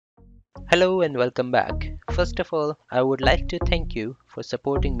Hello and welcome back. First of all, I would like to thank you for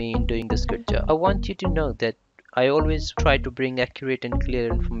supporting me in doing this good job. I want you to know that I always try to bring accurate and clear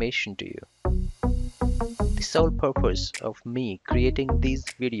information to you. The sole purpose of me creating these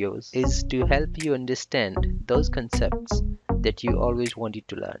videos is to help you understand those concepts that you always wanted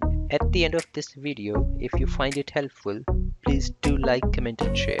to learn. At the end of this video, if you find it helpful, please do like, comment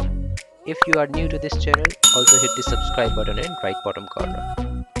and share. If you are new to this channel, also hit the subscribe button in right bottom corner.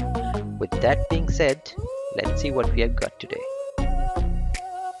 With that being said, let's see what we have got today.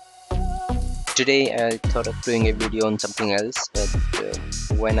 Today I thought of doing a video on something else, but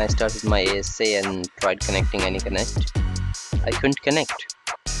when I started my ASA and tried connecting Anyconnect, I couldn't connect.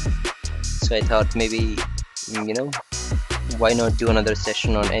 So I thought maybe, why not do another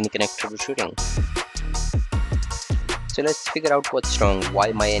session on Anyconnect troubleshooting? So let's figure out what's wrong,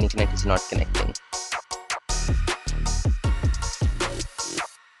 why my Anyconnect is not connecting.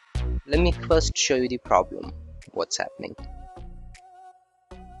 Let me first show you the problem, what's happening.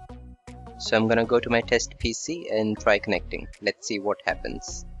 So I'm gonna go to my test PC and try connecting. Let's see what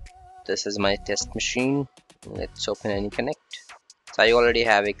happens. This is my test machine. Let's open Anyconnect. So I already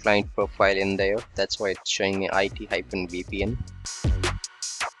have a client profile in there. That's why it's showing me IT-VPN.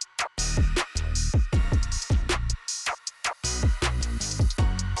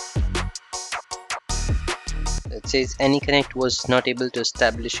 It says Anyconnect was not able to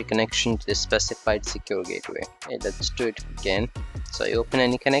establish a connection to the specified secure gateway. Okay, let's do it again. So I open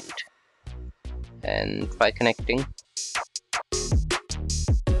Anyconnect and try connecting.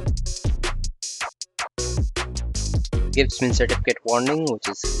 Gives me certificate warning, which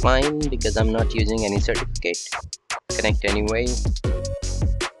is fine because I'm not using any certificate. Connect anyway.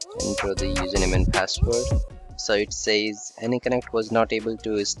 Enter the username and password. So it says Anyconnect was not able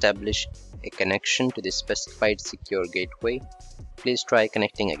to establish a connection to the specified secure gateway. Please try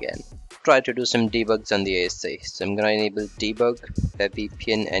connecting again. Try to do some debugs on the ASA. So I'm gonna enable debug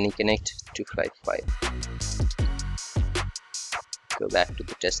VPN Anyconnect 255. Go back to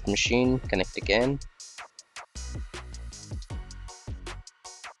the test machine, connect again.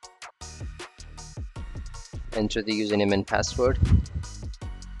 Enter the username and password.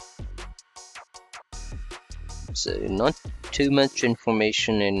 So not too much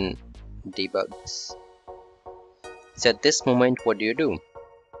information in debugs. So at this moment, what do?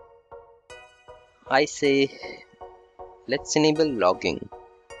 I say let's enable logging.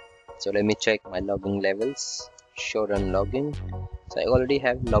 So let me check my logging levels. Show run logging. So I already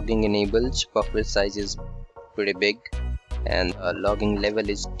have logging enabled. Buffer size is pretty big and logging level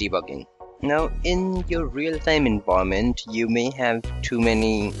is debugging. Now in your real-time environment, you may have too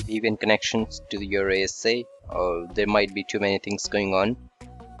many VPN connections to your ASA, or there might be too many things going on.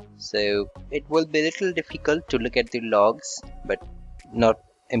 So it will be a little difficult to look at the logs, but not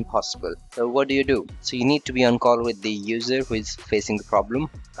impossible. So what do? So you need to be on call with the user who is facing the problem.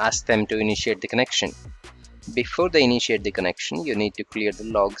 Ask them to initiate the connection. Before they initiate the connection, you need to clear the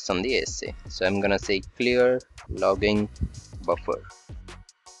logs on the ASA. So I'm gonna say clear logging buffer.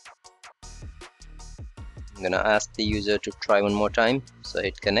 I'm gonna ask the user to try one more time. So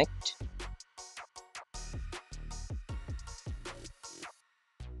hit connect.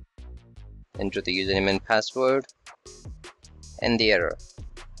 Enter the username and password and the error.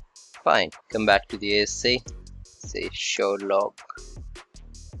 Fine, come back to the ASA, say show log,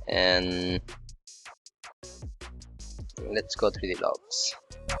 and let's go through the logs.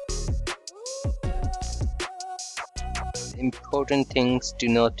 Important things to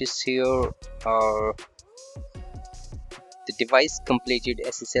notice here are the device completed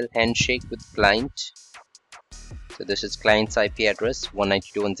SSL handshake with client. So this is client's IP address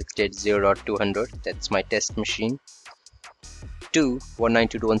 192.168.0.200. That's my test machine. 2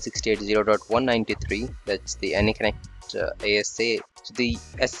 192.168.0.193. That's the Anyconnect ASA. So the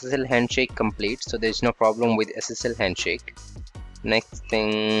SSL handshake complete, so there's no problem with SSL handshake. Next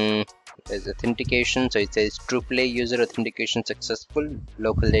thing is authentication. So it says AAA user authentication successful,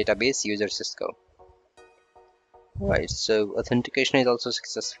 local database user Cisco. Right, so authentication is also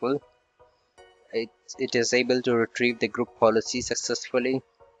successful. It is able to retrieve the group policy successfully,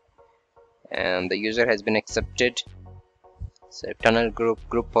 and the user has been accepted. So tunnel group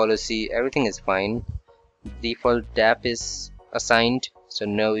policy, everything is fine. Default DAP is assigned, so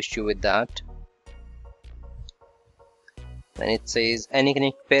no issue with that. And it says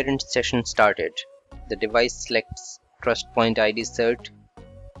Anyconnect parent session started. The device selects trust point ID cert.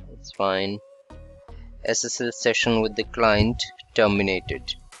 It's fine. SSL session with the client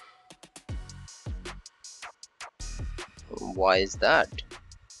terminated. Why is that?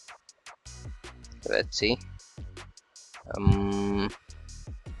 Let's see.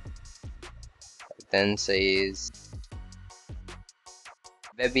 then says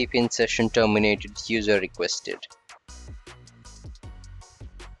web VPN session terminated, user requested.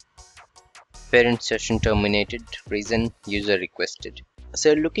 Parent session terminated, reason user requested.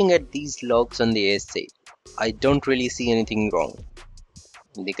 So looking at these logs on the ASA, I don't really see anything wrong,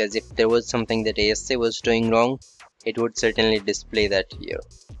 because if there was something that ASA was doing wrong, it would certainly display that here,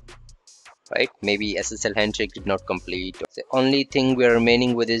 right? Maybe SSL handshake did not complete. The only thing we are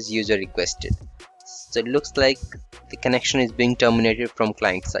remaining with is user requested. So it looks like the connection is being terminated from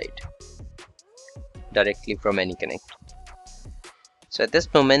client side directly from Anyconnect. So at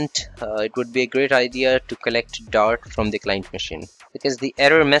this moment, it would be a great idea to collect Dart from the client machine, because the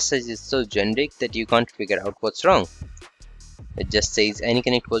error message is so generic that you can't figure out what's wrong. It just says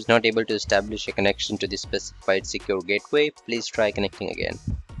Anyconnect was not able to establish a connection to the specified secure gateway. Please try connecting again.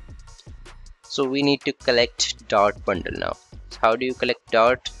 So we need to collect Dart bundle now. So how do you collect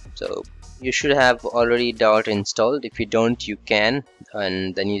Dart? So you should have already Dart installed. If you don't, you can,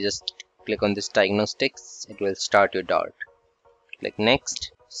 and then you just click on this diagnostics. It will start your Dart. Click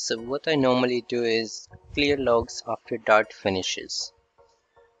next. So what I normally do is clear logs after Dart finishes.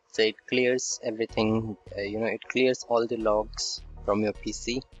 So it clears everything, it clears all the logs from your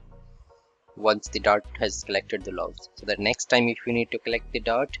PC once the Dart has collected the logs, so that next time if you need to collect the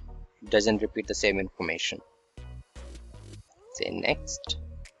Dart, it doesn't repeat the same information. Say next,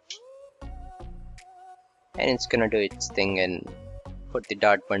 and it's gonna do its thing and put the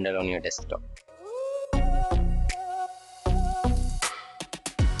Dart bundle on your desktop.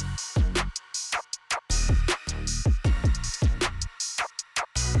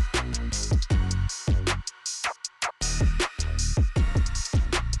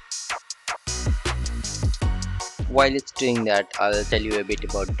 While it's doing that, I'll tell you a bit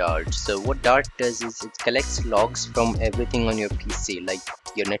about Dart. So what Dart does is it collects logs from everything on your PC, like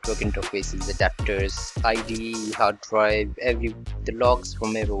your network interfaces, adapters, ID, hard drive, the logs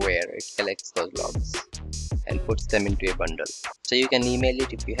from everywhere. It collects those logs and puts them into a bundle. So you can email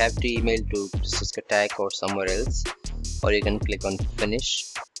it if you have to email to Cisco Tech or somewhere else, or you can click on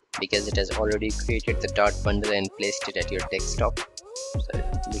finish, because it has already created the Dart bundle and placed it at your desktop. So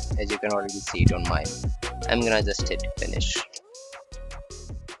as you can already see it on mine, I'm gonna just hit finish.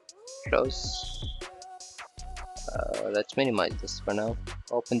 Close. Let's minimize this for now.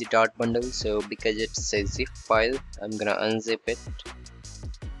 Open the Dart bundle. So because it's a zip file, I'm gonna unzip it.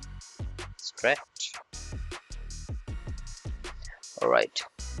 Stretch. Alright.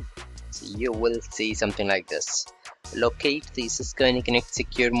 So you will see something like this. Locate the Cisco Anyconnect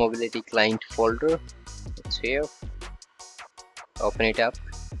Secure Mobility Client folder. It's here. Open it up.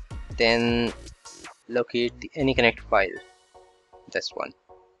 Then locate the Anyconnect file, this one.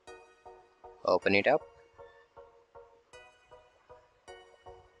 Open it up.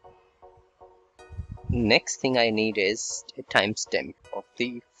 Next thing I need is a timestamp of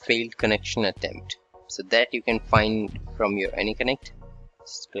the failed connection attempt, so that you can find from your Anyconnect.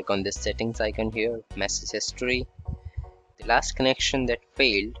 Just click on this settings icon here, message history. The last connection that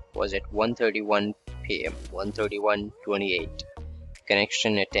failed was at 1:31 p.m. 1:31:28.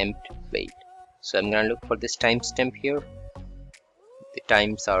 Connection attempt failed. So I'm gonna look for this timestamp here. The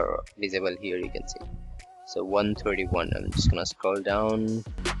times are visible here, you can see. So 1:31. I'm just gonna scroll down.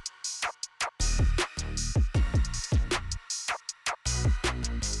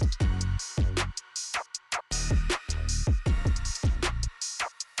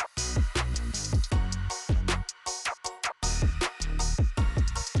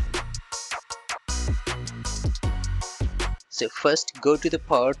 So first go to the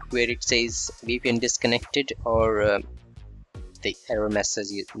part where it says VPN disconnected, or the error message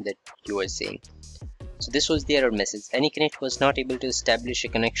that you are seeing. So this was the error message. Anyconnect was not able to establish a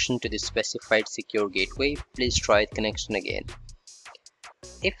connection to the specified secure gateway. Please try the connection again.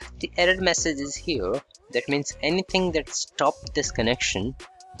 If the error message is here, that means anything that stopped this connection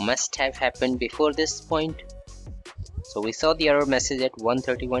must have happened before this point. So we saw the error message at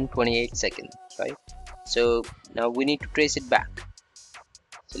 1:31:28 seconds, right? So now we need to trace it back.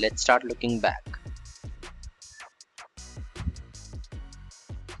 So let's start looking back.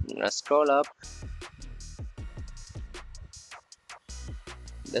 I'm gonna scroll up.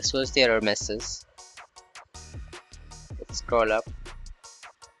 This was the error message. Let's scroll up.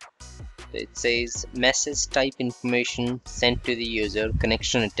 It says message type information sent to the user,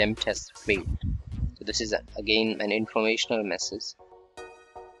 connection attempt has failed. So this is again an informational message.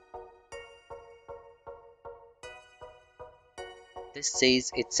 This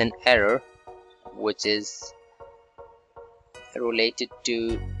says it's an error which is related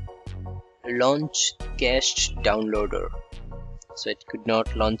to launch cached downloader. So it could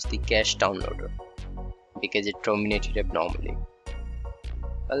not launch the cache downloader. because it terminated abnormally.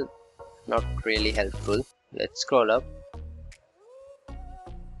 Well, not really helpful. Let's scroll up.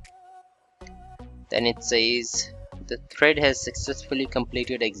 Then it says the thread has successfully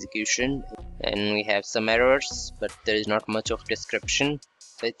completed execution, and we have some errors, but there is not much of description.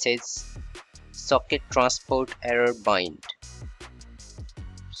 So it says socket transport error bind,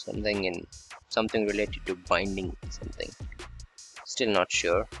 something related to binding something. Still not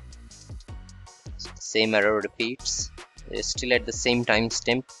sure. Same error repeats. It's still at the same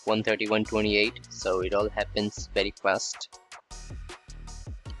timestamp 131.28, so it all happens very fast.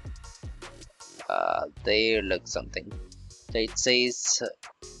 There looks something. So it says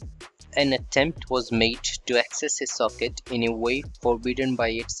an attempt was made to access a socket in a way forbidden by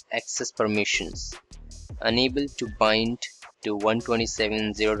its access permissions, unable to bind to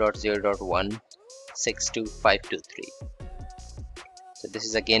 127.0.0.1 62523. So this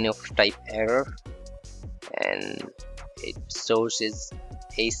is again of type error, and its source is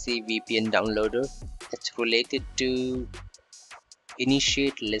AC VPN downloader. It's related to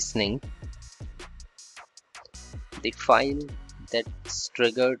initiate listening. The file that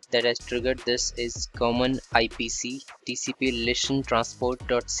has triggered this is common IPC TCP listen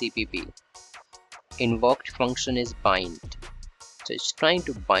transport.cpp. Invoked function is bind. So it's trying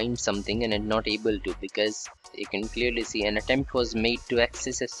to bind something and it's not able to, because you can clearly see an attempt was made to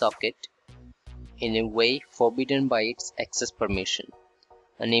access a socket in a way forbidden by its access permission,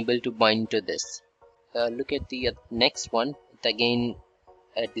 unable to bind to this. Look at the next one. It again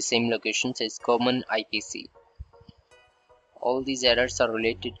at the same location says common IPC. All these errors are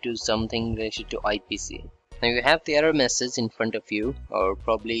related to something related to IPC. Now you have the error message in front of you, or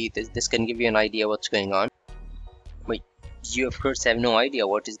probably this can give you an idea what's going on. But you of course have no idea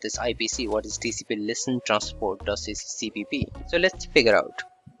what is this IPC, what is TCP listen transport.cpp. So let's figure out.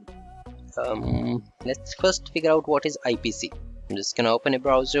 Let's first figure out what is IPC. I'm just gonna open a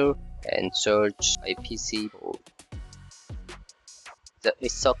browser and search IPC. A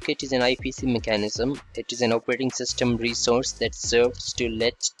socket is an IPC mechanism. It is an operating system resource that serves to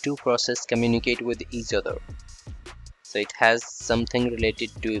let two processes communicate with each other. So it has something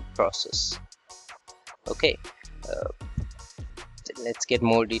related to a process. Okay, let's get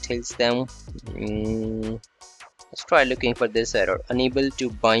more details down. Let's try looking for this error, unable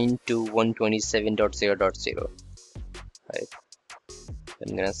to bind to 127.0.0. Right,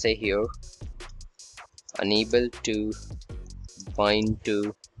 I'm gonna say here unable to bind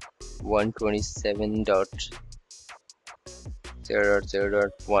to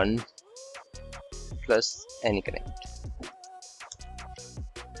 127.0.0.1 plus Anyconnect.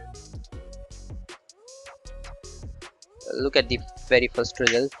 Look at the very first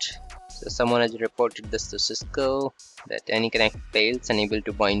result. So someone has reported this to Cisco that Anyconnect fails, unable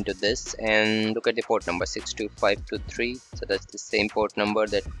to bind to this, and look at the port number 62523. So that's the same port number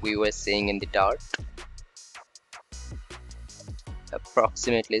that we were seeing in the dart.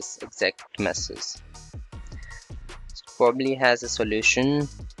 Approximately exact message. It probably has a solution.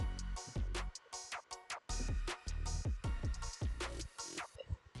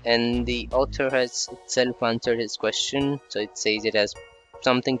 And the author has itself answered his question. So it says it has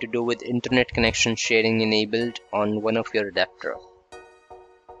something to do with internet connection sharing enabled on one of your adapter.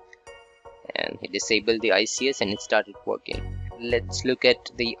 And he disabled the ICS and it started working. Let's look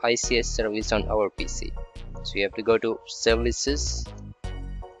at the ICS service on our PC. So you have to go to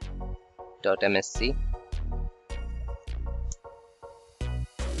services.msc.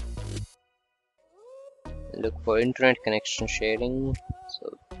 Look for internet connection sharing.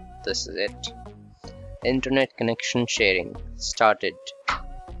 So this is it. Internet connection sharing started.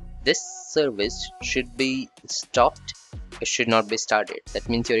 This service should be stopped. It should not be started. That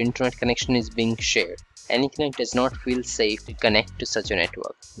means your internet connection is being shared. Anyconnect does not feel safe to connect to such a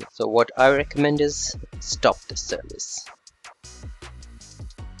network. So what I recommend is stop this service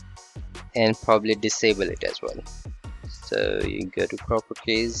and probably disable it as well. So you go to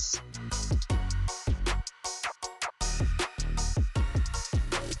properties,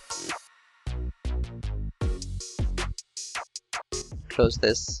 close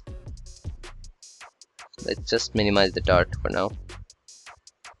this. Let's just minimize the dart for now.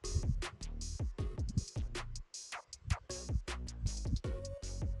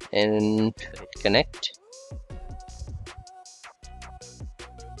 And hit connect.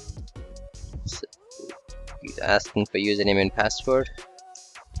 So it's asking for username and password.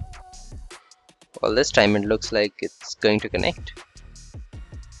 Well, this time it looks like it's going to connect.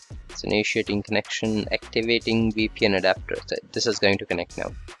 It's initiating connection, activating VPN adapter. So this is going to connect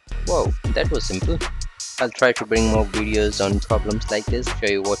now. Whoa, that was simple. I'll try to bring more videos on problems like this,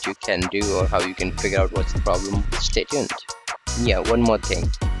 show you what you can do or how you can figure out what's the problem. Stay tuned. Yeah, one more thing.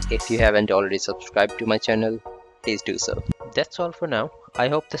 If you haven't already subscribed to my channel, please do so. That's all for now. I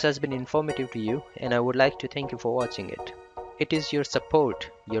hope this has been informative to you, and I would like to thank you for watching it. It is your support,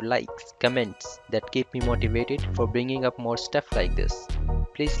 your likes, comments that keep me motivated for bringing up more stuff like this.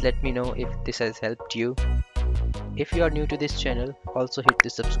 Please let me know if this has helped you. If you are new to this channel, also hit the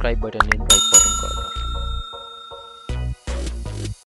subscribe button in right bottom corner.